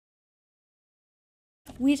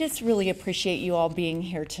We just really appreciate you all being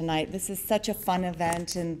here tonight. This is such a fun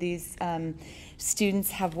event, and these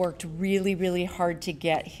students have worked really, really hard to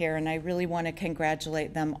get here, and I really want to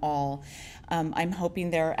congratulate them all. I'm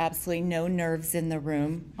hoping there are absolutely no nerves in the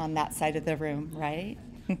room, on that side of the room, right?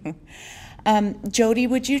 Jody,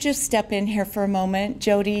 would you just step in here for a moment?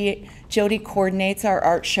 Jody coordinates our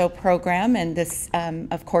art show program, and this,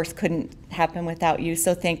 of course, couldn't happen without you,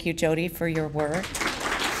 so thank you, Jody, for your work.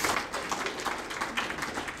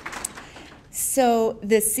 So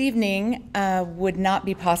this evening would not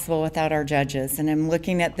be possible without our judges, and I'm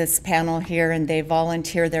looking at this panel here, and they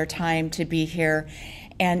volunteer their time to be here,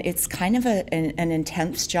 and it's kind of an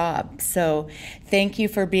intense job. So thank you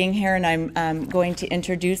for being here, and I'm going to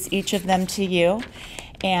introduce each of them to you.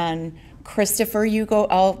 And Christopher,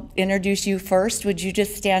 I'll introduce you first. Would you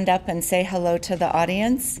just stand up and say hello to the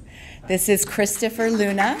audience? This is Christopher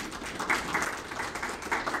Luna.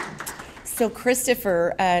 So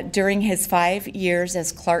Christopher, during his 5 years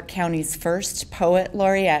as Clark County's first poet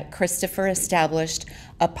laureate, Christopher established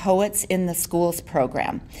a Poets in the Schools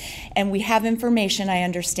program. And we have information, I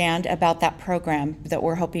understand, about that program that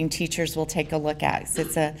we're hoping teachers will take a look at. So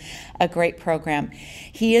it's a great program.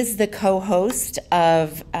 He is the co-host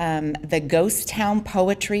of the Ghost Town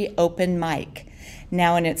Poetry Open Mic,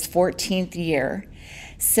 now in its 14th year.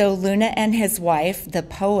 So Luna and his wife, the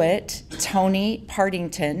poet Tony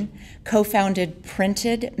Partington, co-founded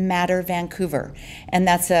Printed Matter Vancouver, and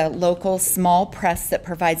that's a local small press that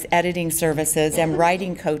provides editing services and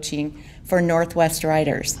writing coaching for Northwest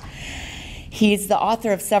writers. He's the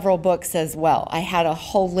author of several books as well. I had a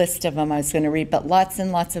whole list of them I was going to read, but lots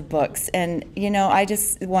and lots of books. And, you know, I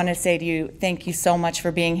just want to say to you, thank you so much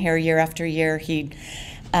for being here year after year. He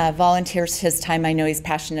volunteers his time. I know he's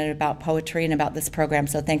passionate about poetry and about this program,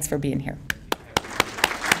 so thanks for being here.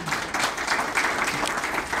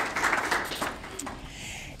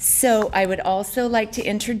 So I would also like to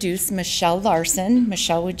introduce Michelle Larson.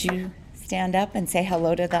 Michelle, would you stand up and say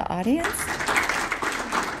hello to the audience?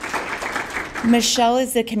 Michelle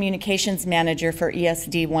is the communications manager for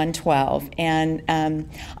ESD 112, and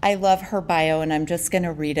I love her bio, and I'm just going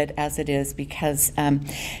to read it as it is because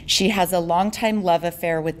she has a longtime love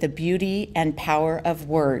affair with the beauty and power of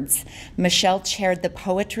words. Michelle chaired the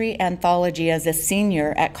poetry anthology as a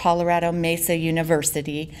senior at Colorado Mesa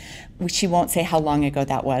University. She won't say how long ago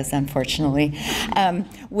that was, unfortunately,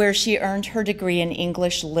 where she earned her degree in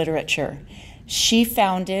English literature. She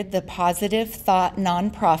founded the positive thought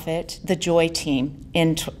nonprofit, The Joy Team,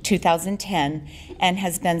 in 2010 and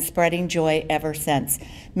has been spreading joy ever since.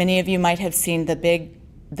 Many of you might have seen the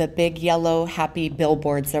big yellow happy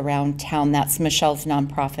billboards around town. That's Michelle's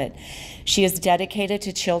nonprofit. She is dedicated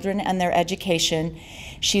to children and their education.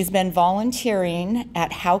 She's been volunteering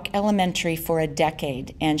at Houck Elementary for a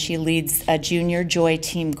decade, and she leads a junior Joy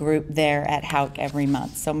Team group there at Houck every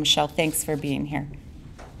month. So Michelle, thanks for being here.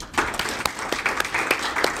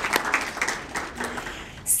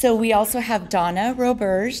 So we also have Donna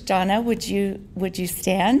Roberge. Donna, would you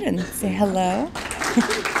stand and say hello?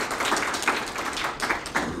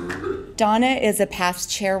 Donna is a past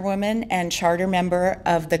chairwoman and charter member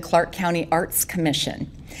of the Clark County Arts Commission.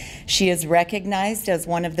 She is recognized as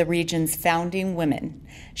one of the region's founding women.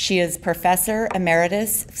 She is Professor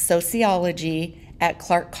Emeritus of Sociology at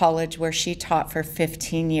Clark College, where she taught for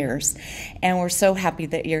 15 years. And we're so happy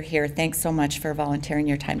that you're here. Thanks so much for volunteering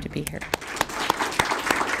your time to be here.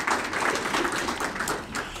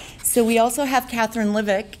 So we also have Catherine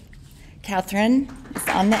Livick. Catherine is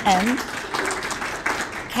on the end.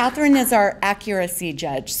 Catherine is our accuracy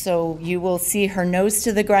judge, so you will see her nose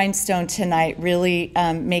to the grindstone tonight, really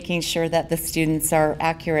making sure that the students are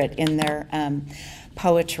accurate in their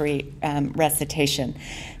poetry recitation.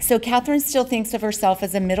 So Catherine still thinks of herself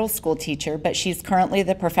as a middle school teacher, but she's currently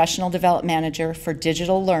the professional development manager for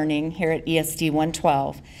digital learning here at ESD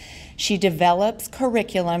 112. She develops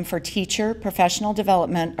curriculum for teacher professional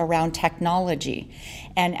development around technology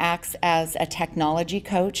and acts as a technology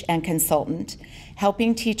coach and consultant,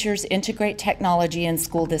 helping teachers integrate technology in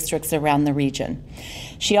school districts around the region.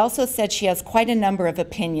 She also said she has quite a number of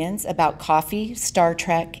opinions about coffee, Star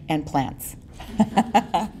Trek, and plants.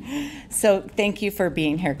 So thank you for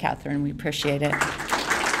being here, Catherine. We appreciate it.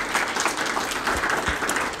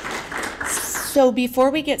 So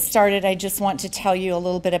before we get started, I just want to tell you a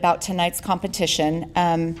little bit about tonight's competition.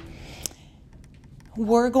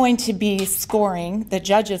 We're going to be scoring, the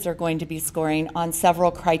judges are going to be scoring on several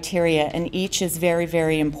criteria, and each is very,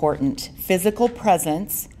 very important. Physical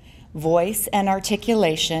presence, voice and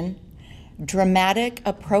articulation, dramatic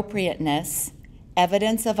appropriateness,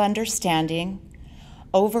 evidence of understanding,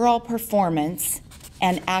 overall performance,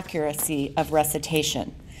 and accuracy of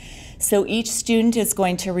recitation. So each student is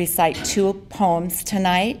going to recite 2 poems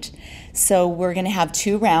tonight. So we're going to have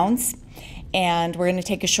 2 rounds, and we're going to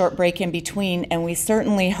take a short break in between, and we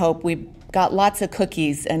certainly hope we've got lots of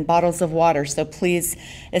cookies and bottles of water, so please,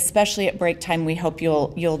 especially at break time, we hope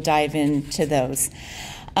you'll dive into those.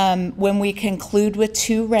 When we conclude with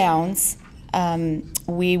 2 rounds,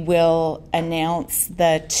 we will announce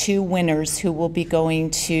the 2 winners who will be going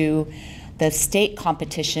to the state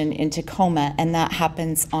competition in Tacoma, and that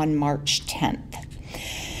happens on March 10th.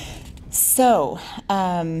 So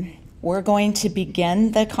we're going to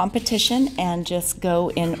begin the competition and just go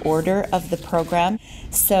in order of the program.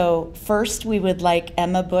 So first we would like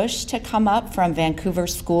Emma Bush to come up from Vancouver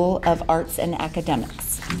School of Arts and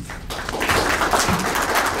Academics.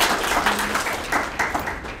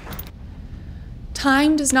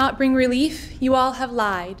 Time Does Not Bring Relief, You All Have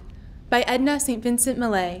Lied, by Edna St. Vincent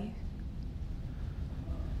Millay.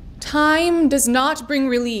 Time does not bring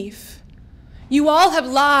relief. You all have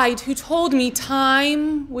lied who told me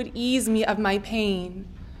time would ease me of my pain.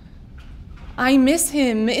 I miss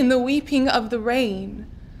him in the weeping of the rain.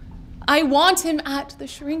 I want him at the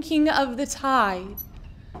shrinking of the tide.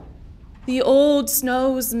 The old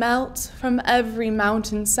snows melt from every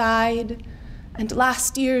mountainside, and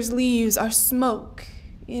last year's leaves are smoke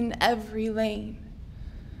in every lane.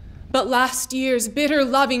 But last year's bitter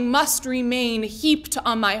loving must remain heaped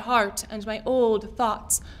on my heart, and my old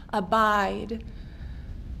thoughts abide.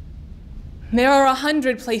 There are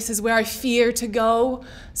 100 places where I fear to go,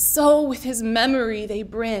 so with his memory they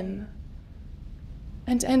brim.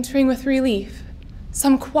 And entering with relief,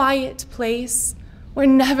 some quiet place where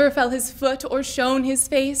never fell his foot or shone his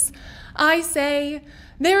face, I say,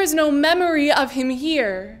 there is no memory of him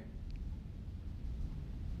here.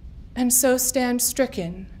 And so stand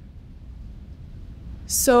stricken,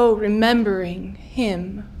 so remembering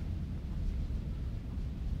him.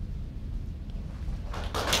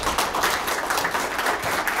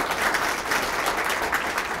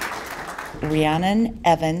 Rhiannon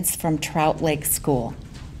Evans from Trout Lake School.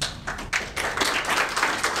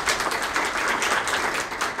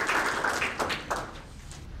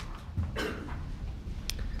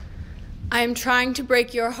 I Am Trying to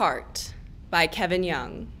Break Your Heart by Kevin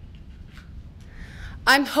Young.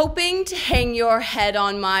 I'm hoping to hang your head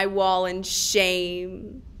on my wall in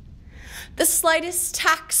shame. The slightest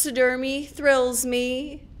taxidermy thrills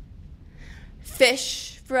me.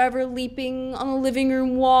 Fish forever leaping on a living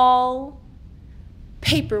room wall.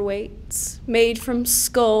 Paperweights made from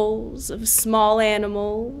skulls of small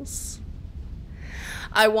animals.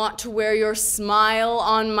 I want to wear your smile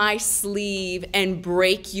on my sleeve and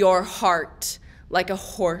break your heart like a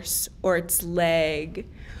horse or its leg.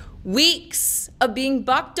 Weeks of being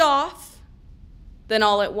bucked off, then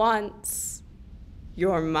all at once,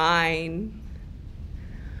 you're mine.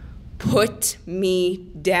 Put me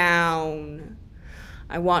down.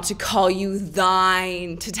 I want to call you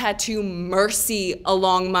thine, to tattoo mercy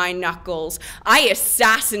along my knuckles. I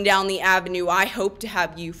assassin down the avenue, I hope to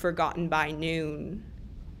have you forgotten by noon.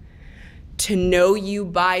 To know you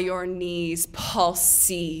by your knees, pulse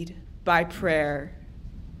seed by prayer.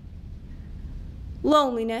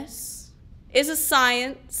 Loneliness is a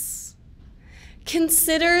science.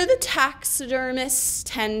 Consider the taxidermist's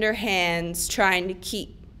tender hands trying to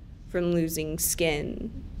keep from losing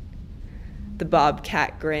skin. The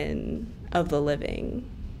bobcat grin of the living.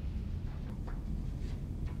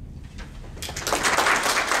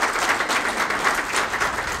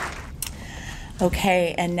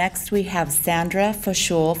 Okay, and next we have Sandra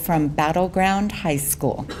Fashul from Battleground High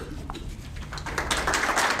School.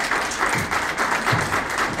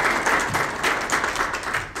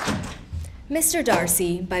 Mr.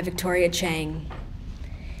 Darcy by Victoria Chang.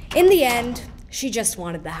 In the end, she just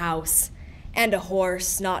wanted the house. And a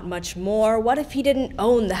horse, not much more. What if he didn't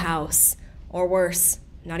own the house? Or worse,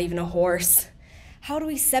 not even a horse. How do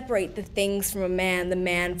we separate the things from a man, the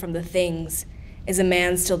man from the things? Is a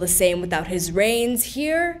man still the same without his reins?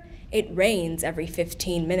 Here, it rains every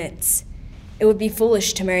 15 minutes. It would be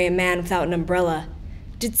foolish to marry a man without an umbrella.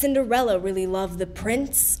 Did Cinderella really love the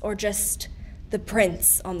prince, or just the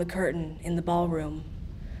prince on the curtain in the ballroom?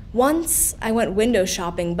 Once I went window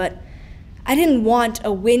shopping, but I didn't want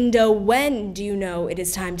a window. When do you know it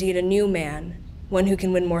is time to get a new man? One who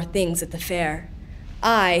can win more things at the fair.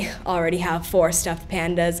 I already have 4 stuffed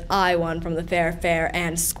pandas. I won from the fair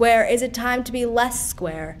and square. Is it time to be less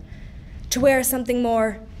square? To wear something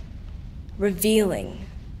more revealing?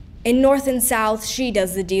 In North and South, she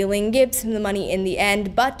does the dealing, gives him the money in the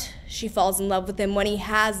end, but she falls in love with him when he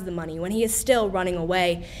has the money, when he is still running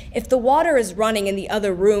away. If the water is running in the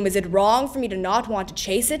other room, is it wrong for me to not want to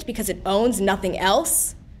chase it because it owns nothing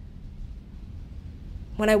else?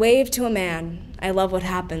 When I wave to a man, I love what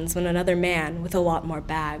happens when another man with a lot more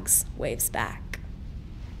bags waves back.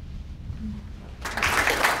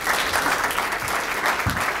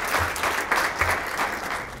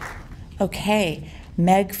 Okay,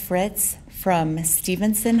 Meg Fritz from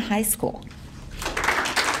Stevenson High School.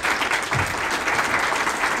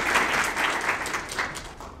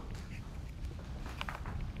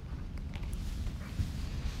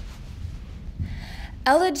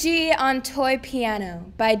 Elegy on Toy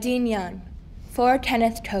Piano by Dean Young for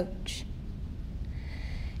Kenneth Coach.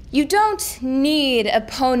 You don't need a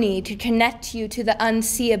pony to connect you to the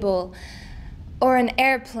unseeable, or an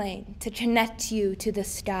airplane to connect you to the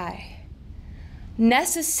sky.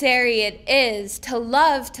 Necessary it is to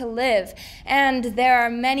love to live, and there are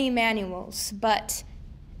many manuals, but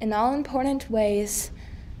in all important ways,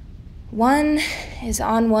 one is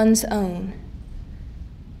on one's own.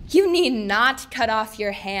 You need not cut off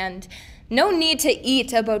your hand, no need to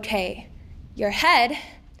eat a bouquet. Your head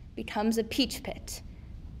becomes a peach pit,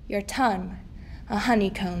 your tongue a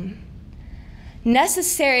honeycomb.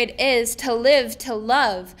 Necessary it is to live to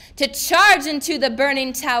love, to charge into the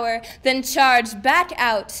burning tower, then charge back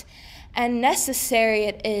out, and necessary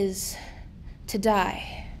it is to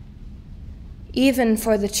die. Even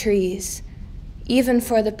for the trees, even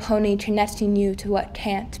for the pony connecting you to what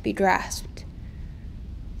can't be grasped.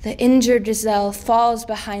 The injured gazelle falls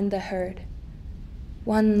behind the herd,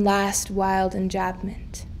 one last wild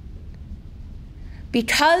enjambment.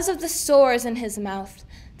 Because of the sores in his mouth,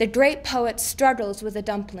 the great poet struggles with a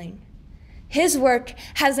dumpling. His work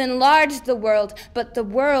has enlarged the world, but the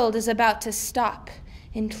world is about to stop,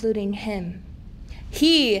 including him.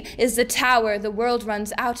 He is the tower the world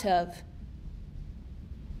runs out of.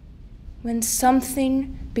 When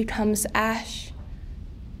something becomes ash,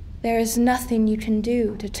 there is nothing you can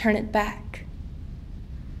do to turn it back.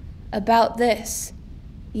 About this,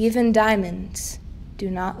 even diamonds do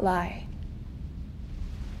not lie.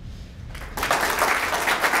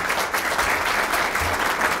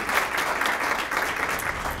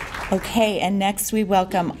 Okay, and next we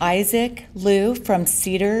welcome Isaac Liu from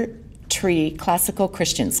Cedar Tree Classical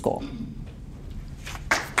Christian School.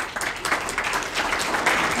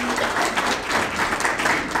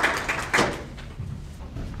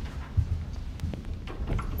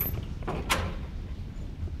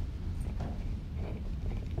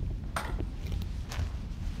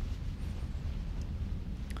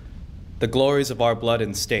 The Glories of Our Blood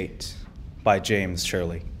and State by James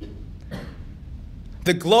Shirley.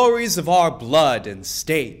 The glories of our blood and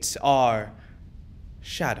state are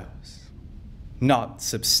shadows, not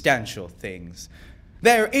substantial things.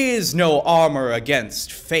 There is no armor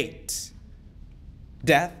against fate.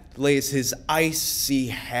 Death lays his icy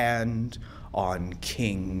hand on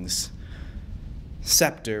kings.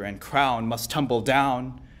 Scepter and crown must tumble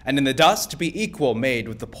down, and in the dust be equal made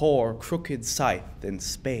with the poor crooked scythe and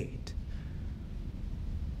spade.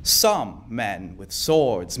 Some men with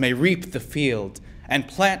swords may reap the field and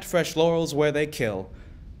plant fresh laurels where they kill,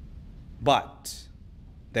 but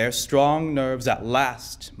their strong nerves at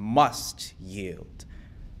last must yield.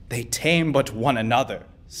 They tame but one another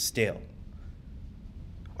still.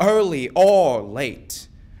 Early or late,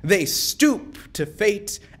 they stoop to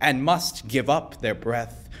fate and must give up their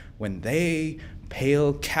breath when they,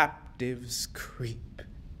 pale captives, creep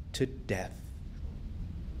to death.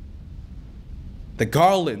 The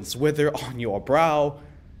garlands wither on your brow,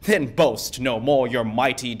 then boast no more your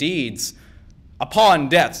mighty deeds. Upon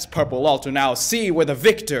death's purple altar now see where the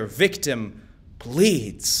victim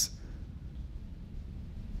bleeds.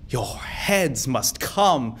 Your heads must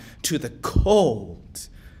come to the cold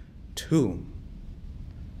tomb.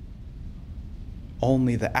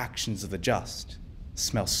 Only the actions of the just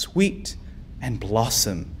smell sweet and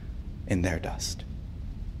blossom in their dust.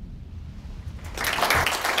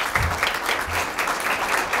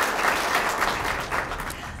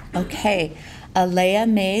 Okay, Alea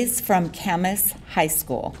Mays from Camas High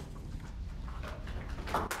School.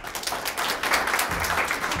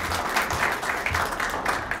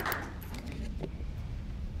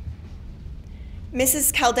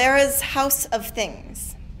 Mrs. Caldera's House of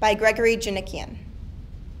Things by Gregory Janikian.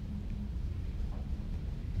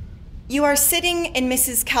 You are sitting in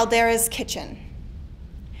Mrs. Caldera's kitchen.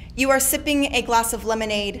 You are sipping a glass of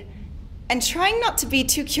lemonade and trying not to be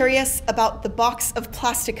too curious about the box of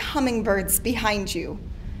plastic hummingbirds behind you,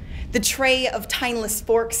 the tray of tineless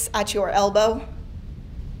forks at your elbow.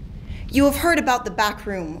 You have heard about the back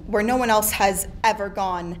room where no one else has ever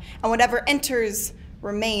gone, and whatever enters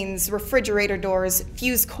remains: refrigerator doors,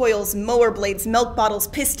 fuse coils, mower blades, milk bottles,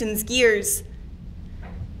 pistons, gears.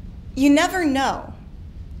 You never know,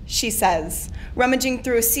 she says, rummaging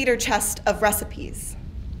through a cedar chest of recipes,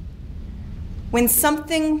 when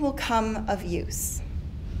something will come of use.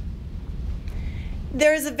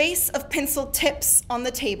 There is a vase of pencil tips on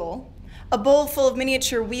the table, a bowl full of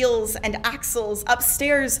miniature wheels and axles.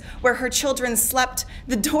 Upstairs, where her children slept,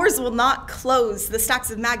 the doors will not close. The stacks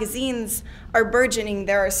of magazines are burgeoning.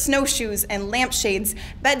 There are snowshoes and lampshades,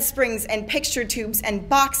 bed springs and picture tubes, and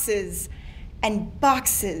boxes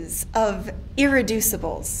of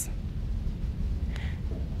irreducibles.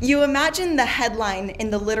 You imagine the headline in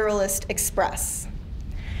the Literalist Express: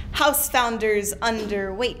 House Founders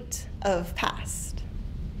Under Weight of Past.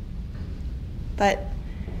 But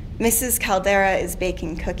Mrs. Caldera is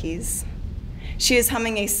baking cookies. She is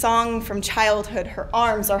humming a song from childhood. Her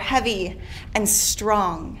arms are heavy and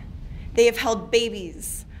strong. They have held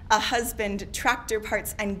babies, a husband, tractor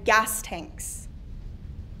parts, and gas tanks.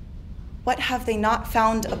 What have they not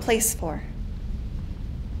found a place for?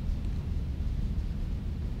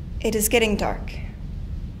 It is getting dark.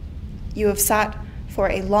 You have sat for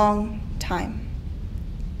a long time.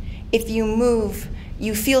 If you move,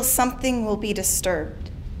 you feel something will be disturbed.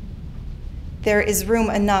 There is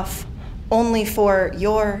room enough only for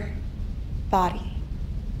your body.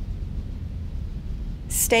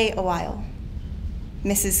 Stay a while,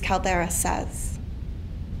 Mrs. Caldera says.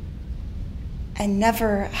 And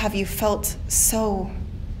never have you felt so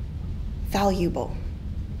valuable.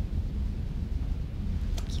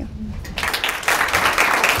 Thank you.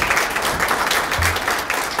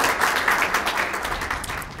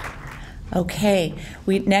 Okay,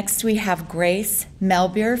 next we have Grace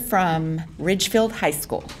Melbier from Ridgefield High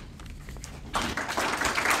School.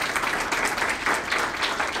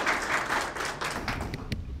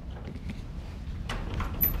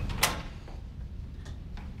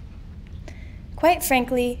 Quite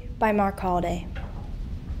Frankly by Mark Holiday.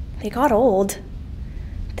 They got old.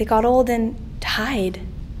 They got old and died.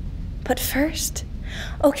 But first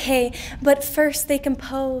they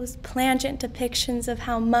composed plangent depictions of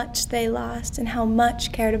how much they lost and how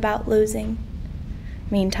much cared about losing.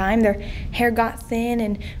 Meantime, their hair got thin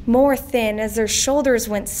and more thin as their shoulders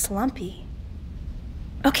went slumpy.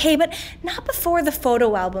 Okay, but not before the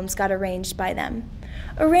photo albums got arranged by them.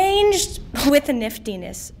 Arranged with a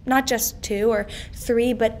niftiness, not just 2 or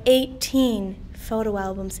 3, but 18 photo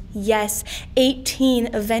albums. Yes,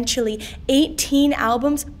 18 eventually. 18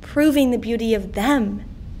 albums proving the beauty of them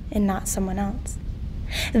and not someone else.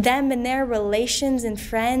 Them and their relations and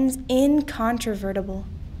friends, incontrovertible.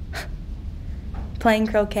 Playing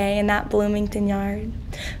croquet in that Bloomington yard.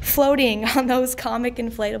 Floating on those comic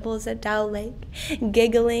inflatables at Trout Lake.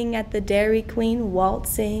 Giggling at the Dairy Queen,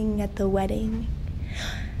 waltzing at the wedding.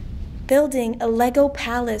 Building a Lego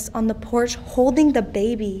palace on the porch, holding the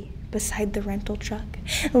baby beside the rental truck,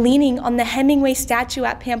 leaning on the Hemingway statue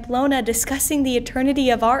at Pamplona, discussing the eternity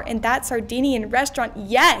of art in that Sardinian restaurant.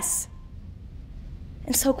 Yes!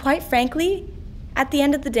 And so quite frankly, at the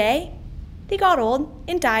end of the day, they got old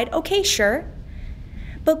and died. Okay, sure.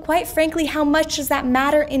 But quite frankly, how much does that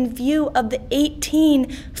matter in view of the 18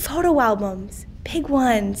 photo albums? Big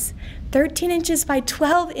ones, 13 inches by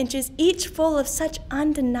 12 inches, each full of such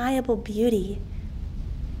undeniable beauty.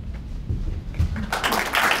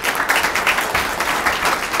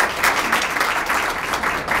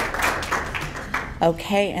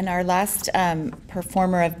 Okay, and our last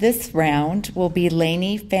performer of this round will be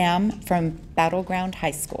Lainey Pham from Battleground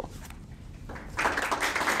High School.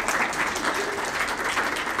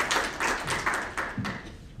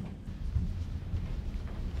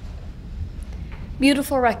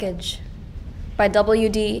 Beautiful Wreckage by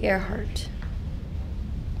W.D. Earhart.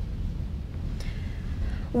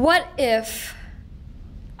 What if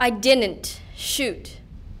I didn't shoot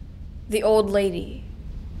the old lady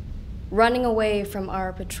running away from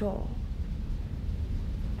our patrol?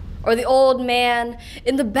 Or the old man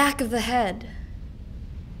in the back of the head?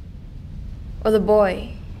 Or the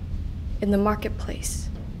boy in the marketplace?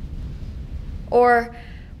 Or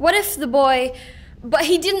what if the boy, but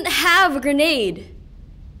he didn't have a grenade,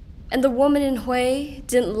 and the woman in Hue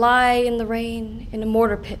didn't lie in the rain in a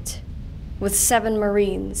mortar pit with 7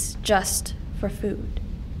 Marines just for food?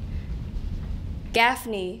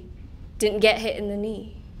 Gaffney didn't get hit in the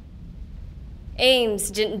knee. Ames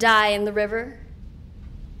didn't die in the river.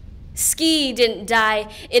 Ski didn't die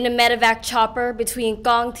in a medevac chopper between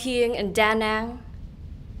Quang Thieng and Da Nang.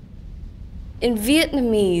 In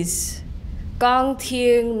Vietnamese, Quang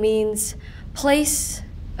Thieng means place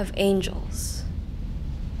of angels?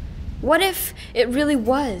 What if it really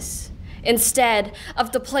was, instead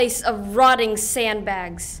of the place of rotting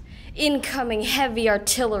sandbags, incoming heavy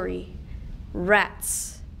artillery,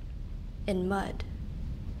 rats, and mud?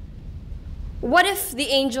 What if the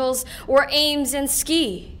angels were Ames and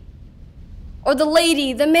Ski? Or the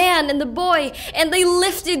lady, the man, and the boy, and they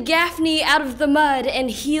lifted Gaffney out of the mud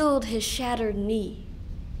and healed his shattered knee?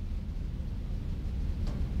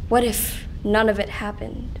 What if none of it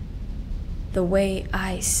happened the way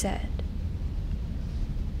I said?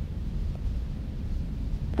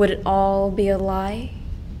 Would it all be a lie?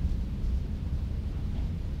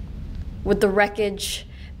 Would the wreckage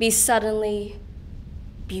be suddenly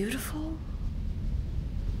beautiful?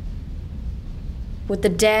 Would the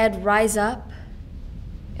dead rise up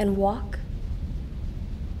and walk?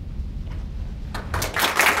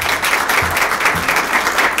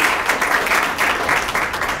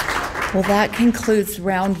 Well, that concludes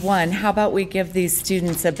round one. How about we give these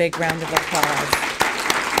students a big round of applause?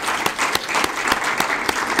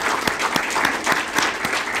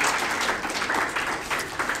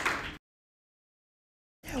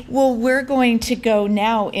 Well, we're going to go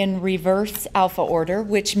now in reverse alpha order,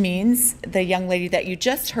 which means the young lady that you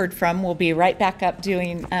just heard from will be right back up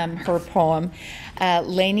doing her poem,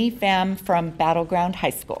 Lainey Pham from Battleground High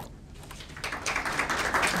School.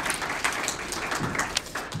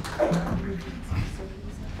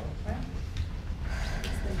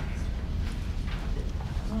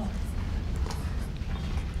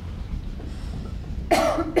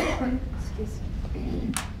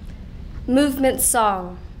 Movement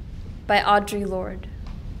Song by Audre Lorde.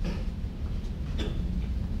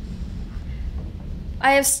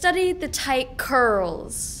 I have studied the tight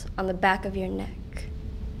curls on the back of your neck,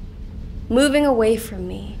 moving away from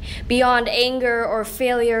me, beyond anger or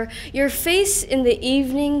failure, your face in the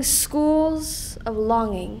evening schools of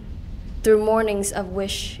longing, through mornings of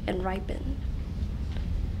wish and ripen.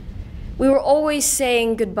 We were always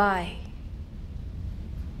saying goodbye,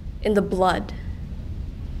 in the blood,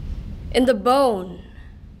 in the bone,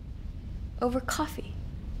 over coffee,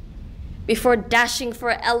 before dashing for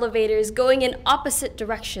elevators, going in opposite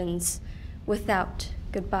directions without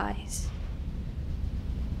goodbyes.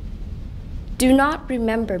 Do not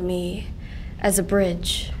remember me as a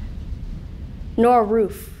bridge, nor a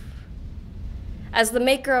roof, as the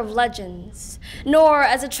maker of legends, nor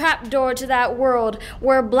as a trapdoor to that world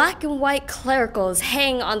where black and white clericals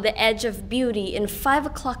hang on the edge of beauty in 5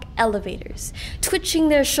 o'clock elevators, twitching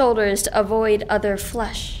their shoulders to avoid other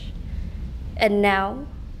flesh. And now,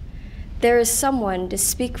 there is someone to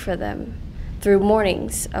speak for them through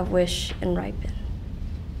mornings of wish and ripen.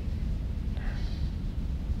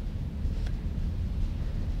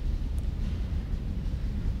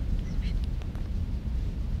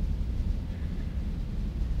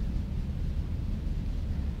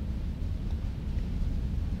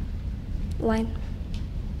 Line.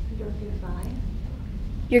 Your goodbye.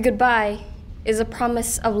 Your goodbye is a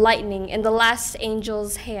promise of lightning in the last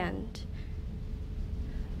angel's hand.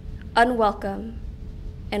 Unwelcome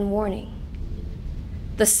and warning.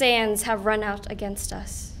 The sands have run out against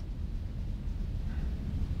us.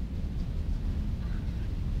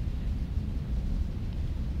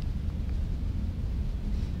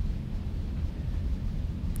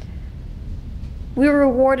 We were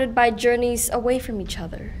rewarded by journeys away from each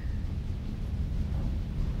other,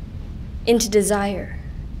 into desire,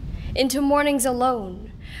 into mornings alone,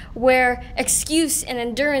 where excuse and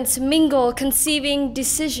endurance mingle, conceiving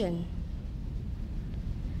decision.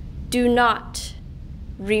 Do not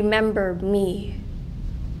remember me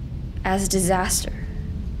as disaster,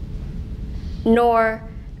 nor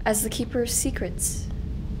as the keeper of secrets.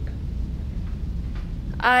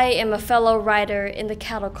 I am a fellow rider in the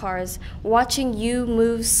cattle cars, watching you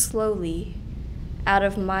move slowly out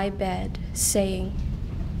of my bed, saying,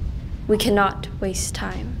 we cannot waste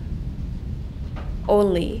time,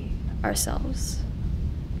 only ourselves.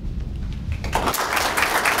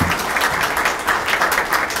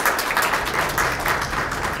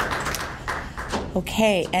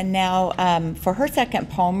 Okay, and now for her second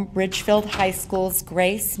poem, Ridgefield High School's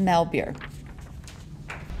Grace Melbier.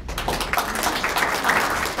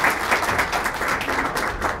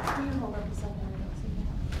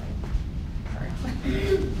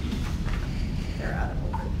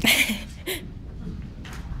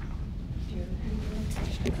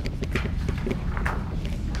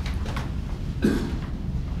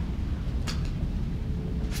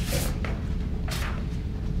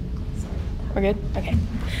 We're good? Okay.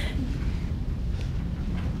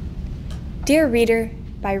 Dear Reader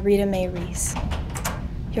by Rita Mae Reese.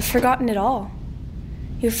 You've forgotten it all.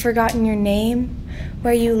 You've forgotten your name,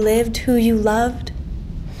 where you lived, who you loved.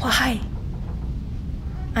 Why?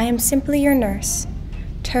 I am simply your nurse,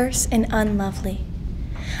 terse and unlovely.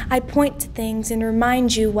 I point to things and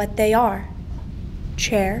remind you what they are.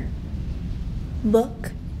 Chair,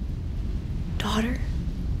 book, daughter,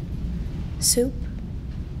 soup.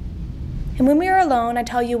 And when we are alone, I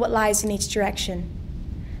tell you what lies in each direction.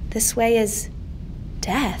 This way is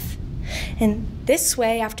death. And this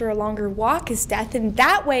way, after a longer walk, is death. And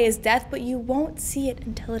that way is death, but you won't see it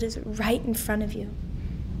until it is right in front of you.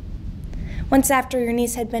 Once after your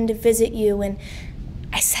niece had been to visit you, and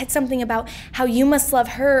I said something about how you must love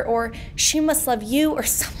her, or she must love you, or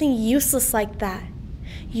something useless like that.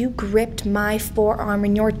 You gripped my forearm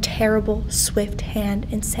in your terrible, swift hand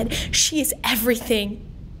and said, "She is everything."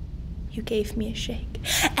 You gave me a shake.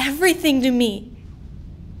 Everything to me.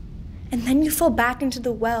 And then you fell back into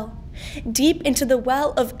the well, deep into the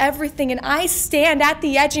well of everything, and I stand at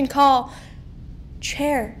the edge and call,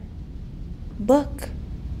 chair, book,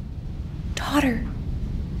 daughter,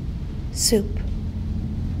 soup.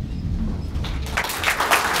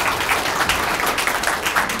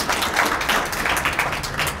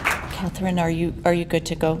 Catherine, are you good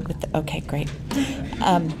to go with okay, great.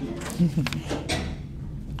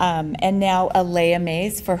 And now Alea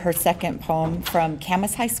Mays for her second poem from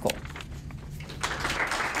Camas High School.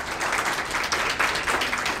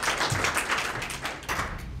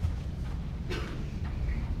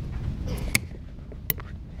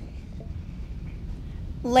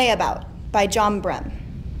 Layabout by John Brem.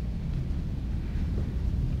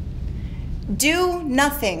 Do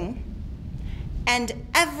nothing, and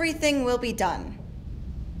everything will be done.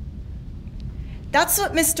 That's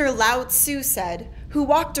what Mr. Lao Tzu said, who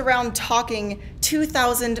walked around talking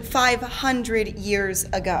 2,500 years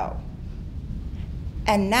ago.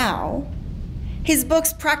 And now, his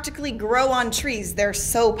books practically grow on trees. They're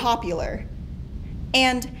so popular.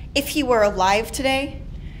 And if he were alive today,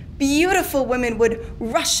 beautiful women would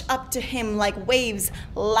rush up to him like waves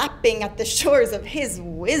lapping at the shores of his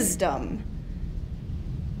wisdom.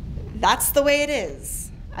 That's the way it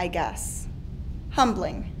is, I guess.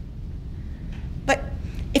 Humbling. But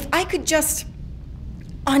if I could just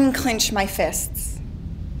unclench my fists,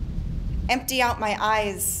 empty out my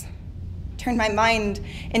eyes, turn my mind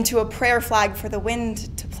into a prayer flag for the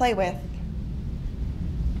wind to play with,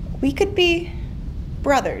 we could be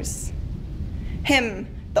brothers. Him,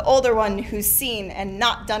 the older one who's seen and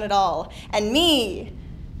not done it all, and me,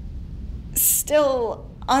 still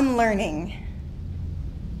unlearning.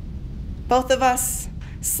 Both of us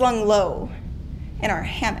slung low in our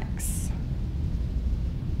hammocks,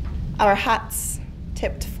 our hats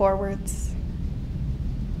tipped forwards,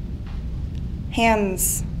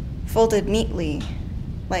 hands folded neatly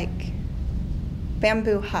like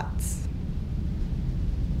bamboo huts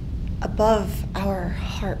above our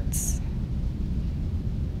hearts.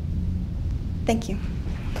 Thank you.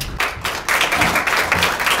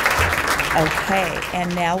 Okay,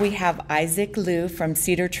 and now we have Isaac Liu from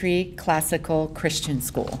Cedar Tree Classical Christian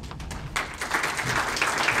School.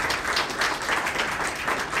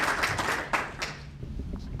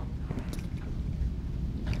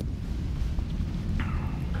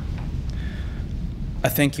 A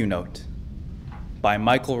thank you note by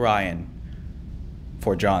Michael Ryan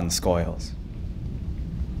for John Scoils.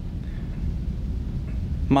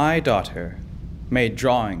 My daughter made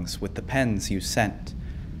drawings with the pens you sent,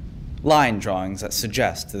 line drawings that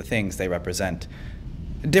suggest the things they represent,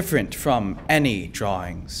 different from any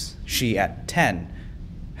drawings she at 10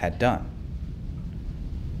 had done.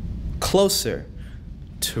 Closer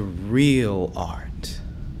to real art,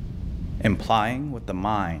 implying what the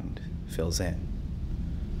mind fills in.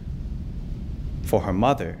 For her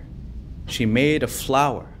mother, she made a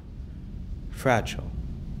flower, fragile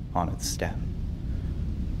on its stem.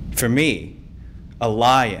 For me, a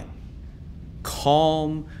lion,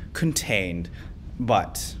 calm, contained,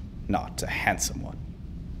 but not a handsome one.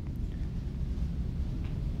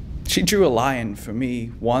 She drew a lion for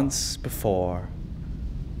me once before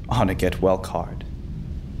on a get well card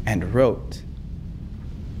and wrote,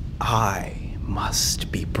 "I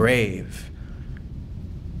must be brave,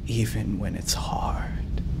 even when it's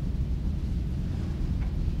hard."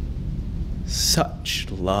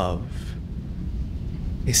 Such love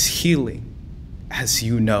is healing, as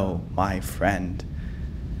you know, my friend,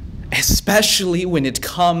 especially when it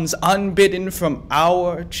comes unbidden from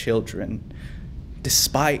our children,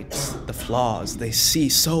 despite the flaws they see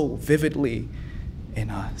so vividly in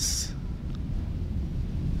us.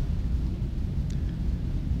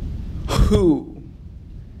 Who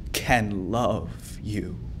can love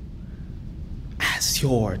you as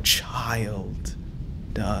your child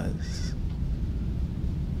does.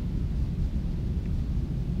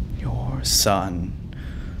 Your son,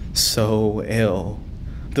 so ill,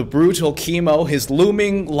 the brutal chemo, his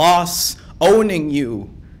looming loss, owning you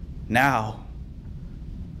now.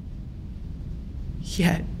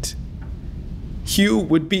 Yet, you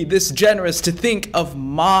would be this generous to think of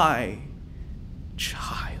my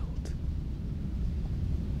child.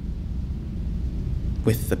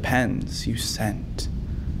 With the pens you sent,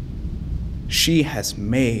 she has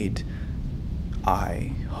made,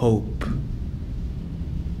 I hope,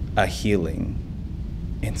 a healing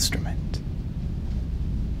instrument.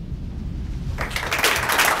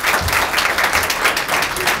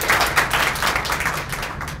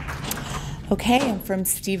 Okay, and from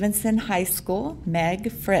Stevenson High School,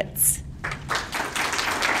 Meg Fritz.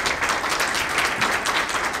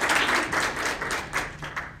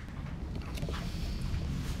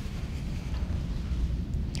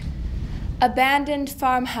 Abandoned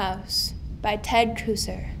Farmhouse by Ted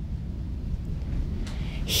Kuser.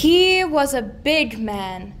 He was a big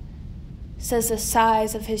man, says the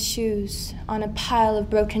size of his shoes on a pile of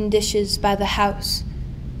broken dishes by the house.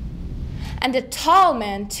 And a tall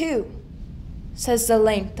man, too, says the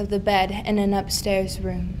length of the bed in an upstairs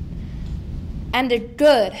room. And a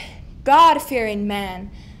good, God-fearing man,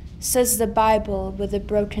 says the Bible with a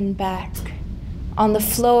broken back, on the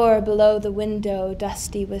floor below the window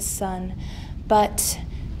dusty with sun. But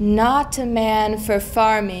not a man for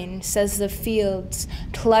farming, says the fields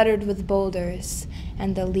cluttered with boulders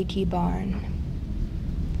and the leaky barn.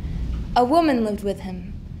 A woman lived with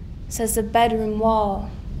him, says the bedroom wall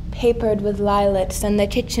papered with lilacs and the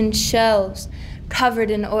kitchen shelves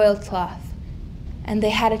covered in oilcloth. And they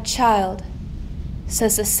had a child,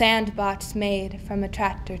 says the sandbox made from a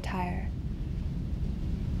tractor tire.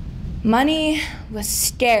 Money was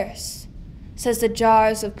scarce, says the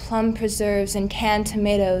jars of plum preserves and canned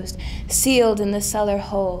tomatoes sealed in the cellar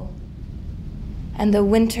hole. And the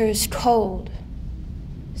winter's cold,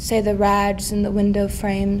 say the rags in the window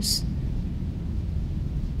frames.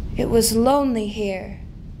 It was lonely here,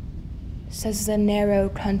 says the narrow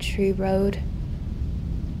country road.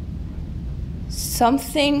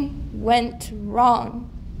 Something went wrong,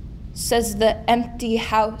 says the empty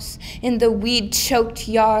house in the weed-choked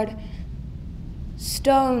yard.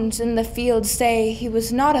 Stones in the field say he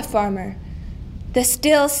was not a farmer. The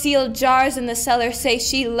still sealed jars in the cellar say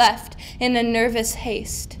she left in a nervous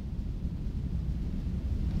haste.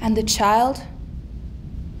 And the child?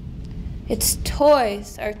 Its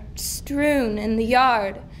toys are strewn in the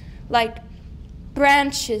yard like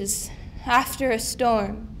branches after a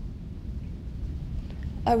storm.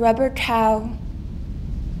 A rubber cow,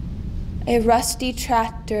 a rusty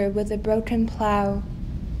tractor with a broken plow,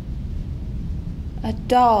 a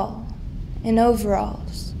doll in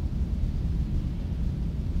overalls.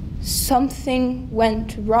 Something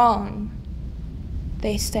went wrong,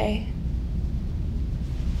 they say.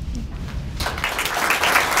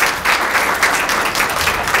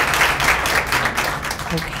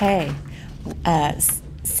 Okay,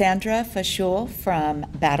 Sandra Fashul from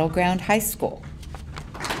Battleground High School.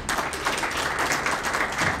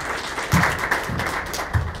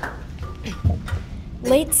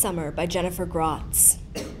 Late Summer by Jennifer Grotz.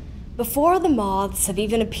 Before the moths have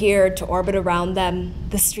even appeared to orbit around them,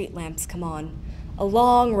 the street lamps come on, a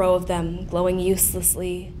long row of them glowing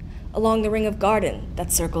uselessly along the ring of garden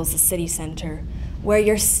that circles the city center, where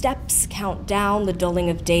your steps count down the dulling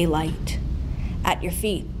of daylight. At your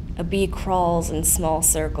feet, a bee crawls in small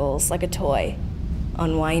circles like a toy,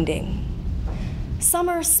 unwinding.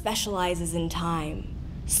 Summer specializes in time,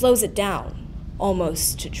 slows it down,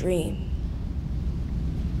 almost to dream.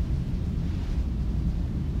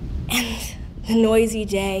 And the noisy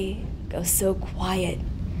day goes so quiet.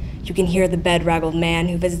 You can hear the bedraggled man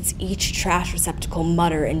who visits each trash receptacle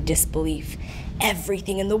mutter in disbelief.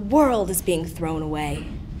 Everything in the world is being thrown away.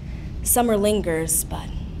 Summer lingers, but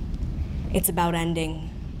it's about ending.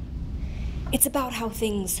 It's about how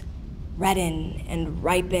things redden and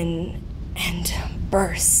ripen and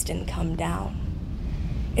burst and come down.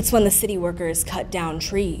 It's when the city workers cut down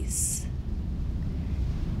trees,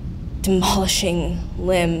 demolishing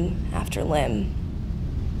limb after limb,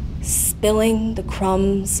 spilling the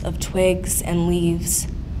crumbs of twigs and leaves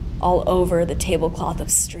all over the tablecloth of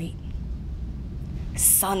street.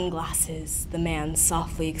 Sunglasses, the man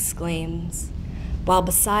softly exclaims, while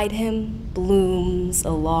beside him blooms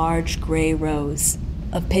a large gray rose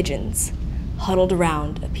of pigeons huddled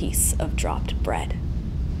around a piece of dropped bread.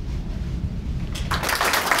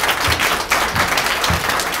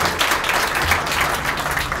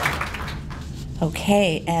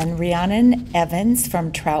 Okay, and Rhiannon Evans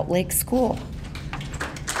from Trout Lake School.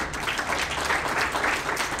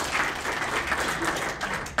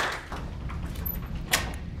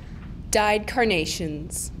 Dyed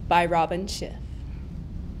Carnations by Robin Schiff.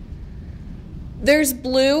 There's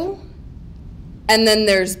blue, and then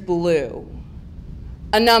there's blue.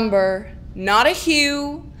 A number, not a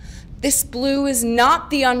hue. This blue is not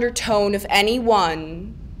the undertone of any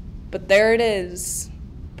one, but there it is,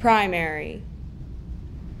 primary.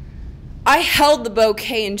 I held the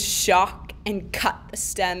bouquet in shock and cut the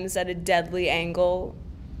stems at a deadly angle.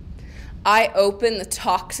 I opened the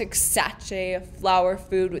toxic sachet of flower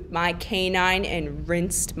food with my canine and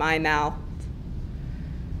rinsed my mouth.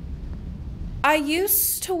 I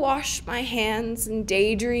used to wash my hands and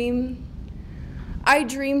daydream. I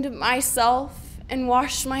dreamed of myself and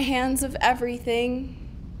washed my hands of everything.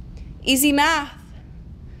 Easy math.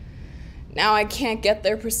 Now I can't get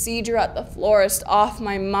their procedure at the florist off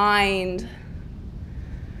my mind.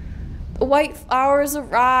 The white flowers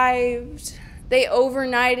arrived. They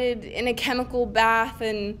overnighted in a chemical bath,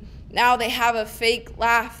 and now they have a fake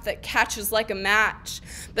laugh that catches like a match,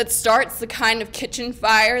 that starts the kind of kitchen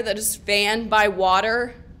fire that is fanned by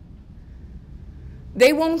water.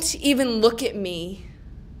 They won't even look at me.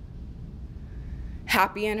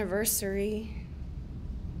 Happy anniversary.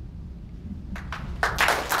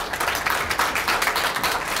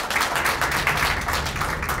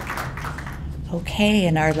 Okay,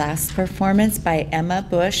 and our last performance by Emma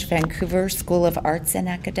Bush, Vancouver School of Arts and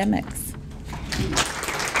Academics.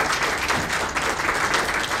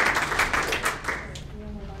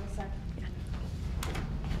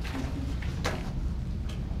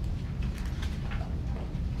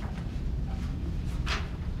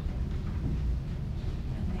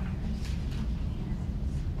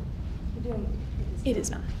 It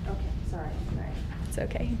is not. Okay, sorry. It's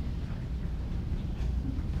okay.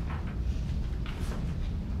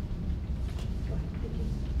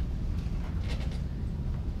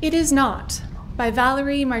 It Is Not by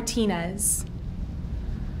Valerie Martinez.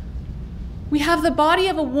 We have the body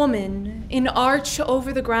of a woman in arch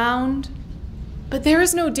over the ground, but there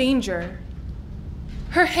is no danger.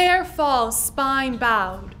 Her hair falls spine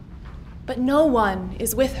bowed, but no one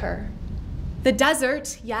is with her. The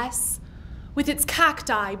desert, yes, with its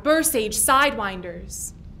cacti, bursage,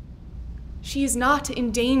 sidewinders. She is not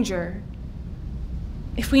in danger.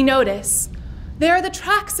 If we notice, there are the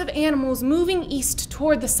tracks of animals moving east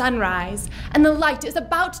toward the sunrise, and the light is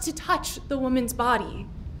about to touch the woman's body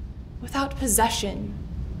without possession.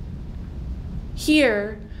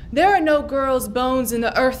 Here, there are no girl's bones in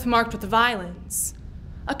the earth marked with violence.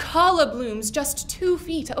 A calla blooms just 2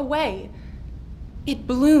 feet away. It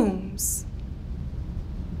blooms.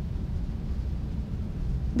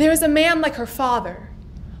 There is a man like her father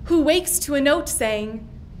who wakes to a note saying,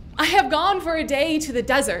 "I have gone for a day to the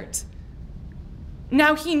desert."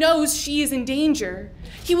 Now he knows she is in danger.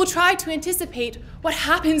 He will try to anticipate what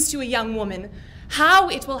happens to a young woman, how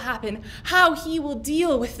it will happen, how he will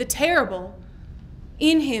deal with the terrible.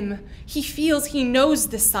 In him, he feels he knows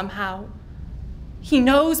this somehow. He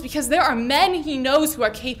knows because there are men he knows who are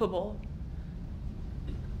capable.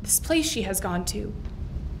 This place she has gone to.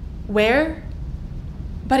 Where?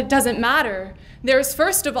 But it doesn't matter. There is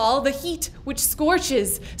first of all the heat which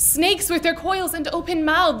scorches, snakes with their coils and open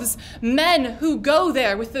mouths, men who go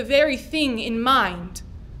there with the very thing in mind.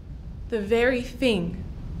 The very thing.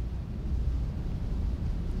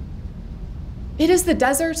 It is the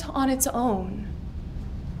desert on its own.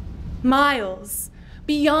 Miles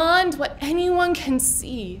beyond what anyone can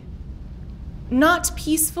see. Not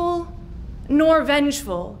peaceful nor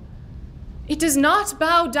vengeful. It does not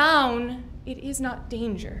bow down. It is not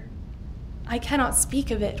danger. I cannot speak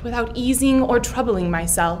of it without easing or troubling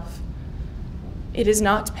myself. It is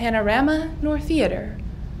not panorama nor theater.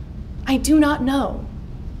 I do not know.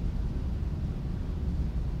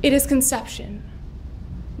 It is conception.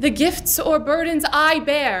 The gifts or burdens I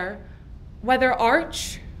bear, whether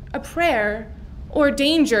arch, a prayer, or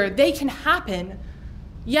danger, they can happen.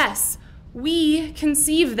 Yes, we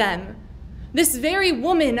conceive them. This very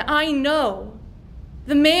woman I know.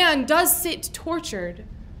 The man does sit tortured.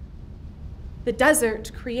 The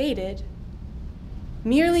desert created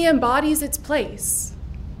merely embodies its place.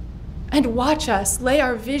 And watch us lay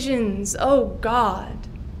our visions, O God,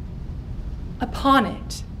 upon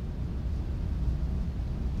it.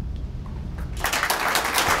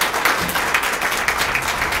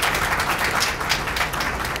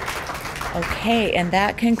 Okay, and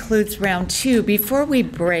that concludes round 2. Before we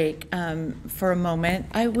break for a moment,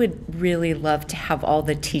 I would really love to have all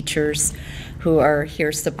the teachers who are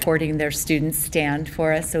here supporting their students stand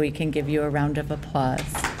for us so we can give you a round of applause.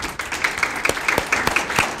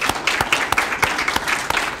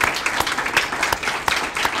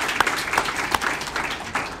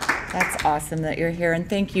 That's awesome that you're here. And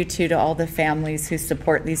thank you, too, to all the families who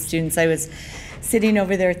support these students. I was sitting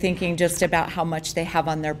over there thinking just about how much they have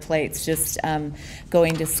on their plates, just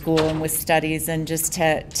going to school and with studies, and just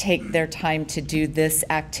to take their time to do this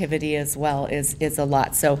activity as well is a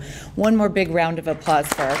lot. So one more big round of applause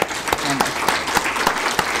for our families.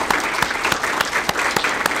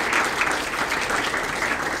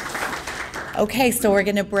 Okay, so we're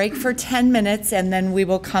going to break for 10 minutes, and then we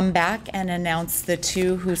will come back and announce the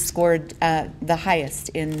two who scored the highest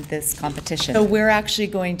in this competition. So we're actually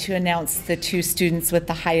going to announce the two students with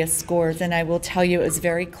the highest scores, and I will tell you it was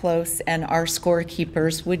very close, and our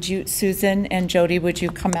scorekeepers, would you, Susan and Jody, would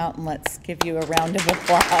you come out and let's give you a round of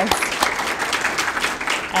applause.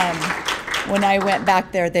 When I went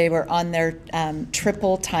back there, they were on their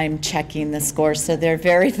triple time checking the scores, so they're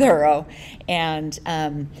very thorough. And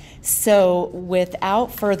so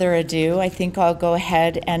without further ado, I think I'll go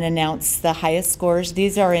ahead and announce the highest scores.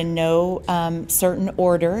 These are in no certain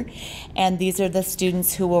order, and these are the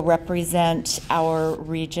students who will represent our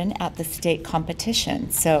region at the state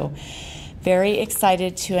competition. So very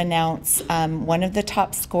excited to announce one of the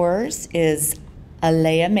top scorers is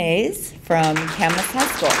Alea Mays from Camas High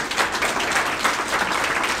School.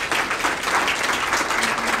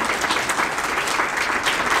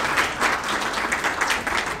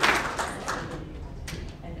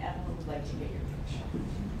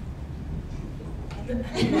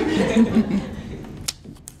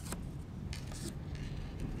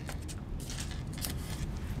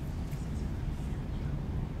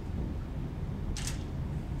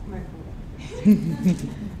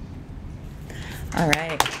 All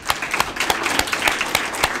right.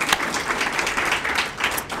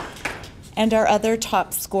 And our other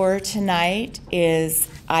top scorer tonight is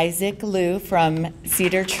Isaac Liu from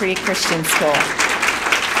Cedar Tree Christian School.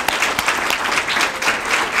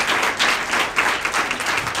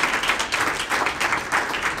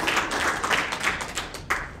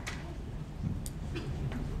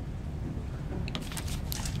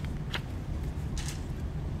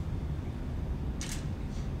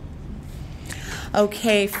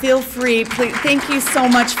 Okay, feel free, please, thank you so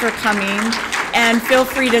much for coming, and feel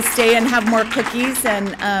free to stay and have more cookies,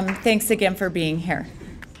 and thanks again for being here.